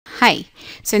Hi,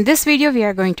 so in this video we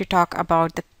are going to talk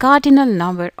about the cardinal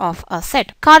number of a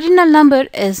set. Cardinal number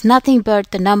is nothing but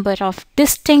the number of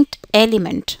distinct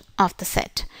element of the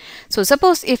set. So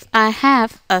suppose if I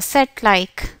have a set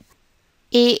like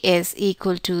A is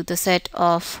equal to the set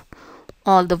of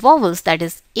all the vowels, that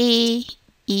is A,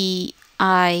 E,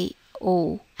 I,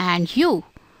 O and U.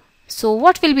 So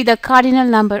what will be the cardinal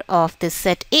number of this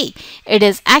set A? It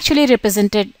is actually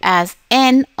represented as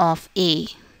n of A.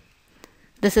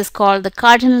 This is called the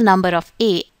cardinal number of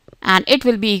A, and it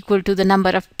will be equal to the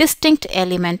number of distinct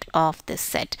element of this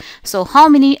set. So how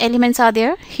many elements are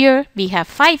there? Here we have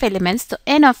 5 elements. So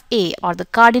n of A, or the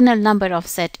cardinal number of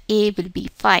set A, will be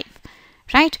 5,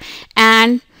 right?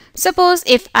 And suppose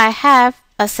if I have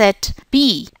a set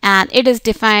B and it is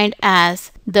defined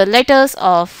as the letters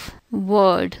of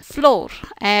word floor,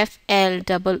 F-L-O-O-R.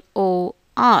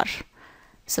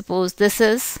 Suppose this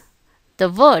is the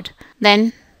word.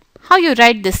 Then how you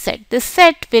write this set? This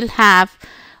set will have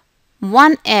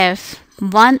one F,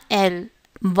 one L,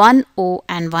 one O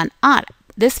and one R.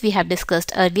 This we have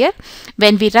discussed earlier.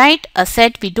 When we write a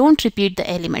set, we don't repeat the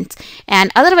elements.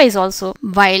 And otherwise also,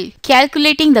 while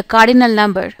calculating the cardinal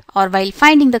number or while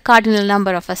finding the cardinal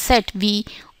number of a set, we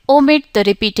omit the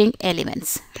repeating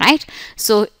elements, right?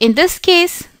 So in this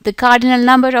case, the cardinal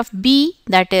number of B,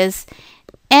 that is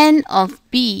n of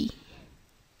B,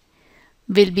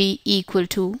 will be equal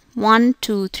to 1,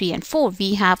 2, 3 and 4.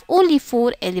 We have only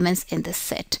 4 elements in this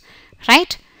set,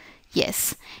 right?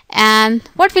 Yes. And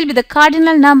what will be the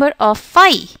cardinal number of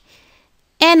phi?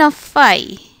 N of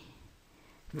phi.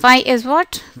 Phi is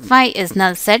what? Phi is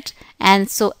null set,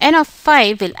 and so n of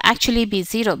phi will actually be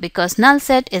 0 because null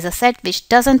set is a set which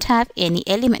doesn't have any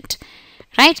element,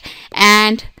 right?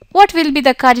 And what will be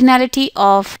the cardinality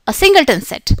of a singleton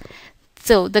set?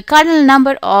 So the cardinal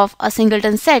number of a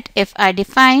singleton set, if I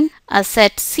define a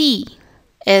set C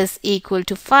is equal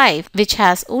to 5, which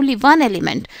has only one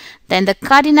element, then the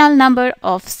cardinal number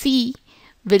of C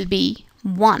will be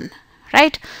 1,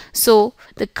 right? So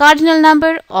the cardinal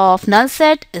number of null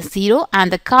set is 0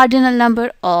 and the cardinal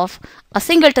number of a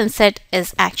singleton set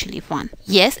is actually 1.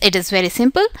 Yes, it is very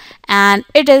simple and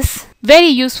it is very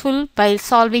useful while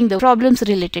solving the problems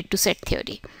related to set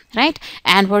theory, right?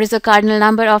 And what is the cardinal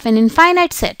number of an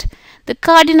infinite set? The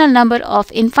cardinal number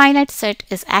of infinite set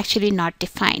is actually not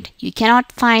defined. You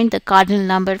cannot find the cardinal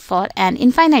number for an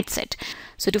infinite set.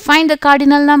 So to find the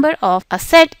cardinal number of a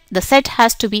set, the set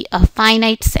has to be a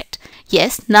finite set.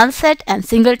 Yes, null set and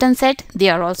singleton set, they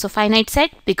are also finite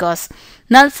set because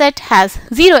null set has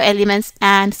 0 elements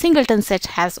and singleton set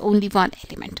has only 1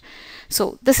 element.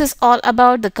 So this is all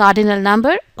about the cardinal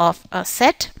number of a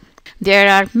set. There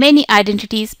are many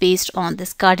identities based on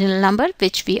this cardinal number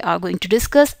which we are going to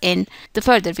discuss in the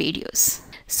further videos.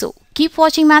 So keep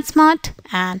watching Math Smart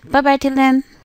and bye bye till then.